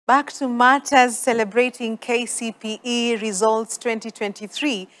Back to matters celebrating KCPE results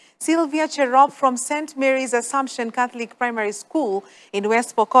 2023. Sylvia Cherop from St. Mary's Assumption Catholic Primary School in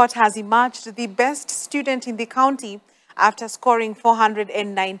West Pokot has emerged the best student in the county after scoring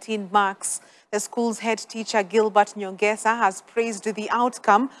 419 marks. The school's head teacher Gilbert Nyongesa has praised the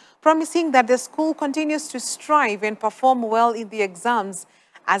outcome, promising that the school continues to strive and perform well in the exams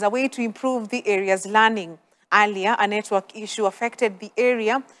as a way to improve the area's learning. Earlier, a network issue affected the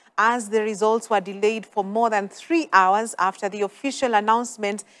area as the results were delayed for more than 3 hours after the official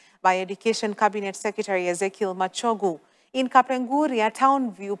announcement by Education Cabinet Secretary Ezekiel Machogu. In Kapenguria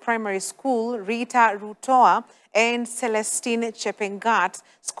Townview Primary School, Rita Rutoa and Celestine Chepengat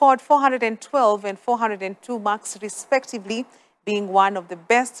scored 412 and 402 marks respectively, being one of the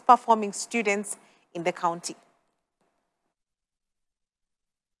best performing students in the county.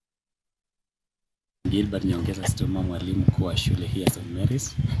 Gilbert Nyongesa Stoma, mwalimu mkuu wa shule hii ya St.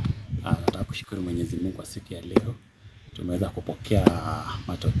 Mary's. Nataka kushukuru Mwenyezi Mungu kwa siku ya leo. Tumeweza kupokea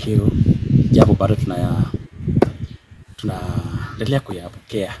matokeo japo bado tunaendelea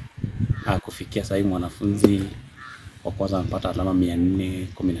kuyapokea. Kufikia sasa mwanafunzi wa kwanza amepata alama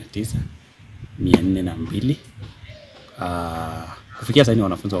 419, 402. Kufikia sasa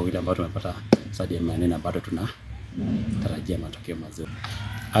wanafunzi wawili ambao tumepata zaidi ya 400 na bado tunatarajia matokeo mazuri.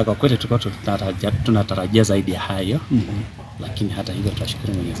 Kwa kweli tunatarajia zaidi ya hayo, lakini hata hivyo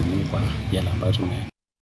tunashukuru Mwenyezi Mungu kwa yale ambayo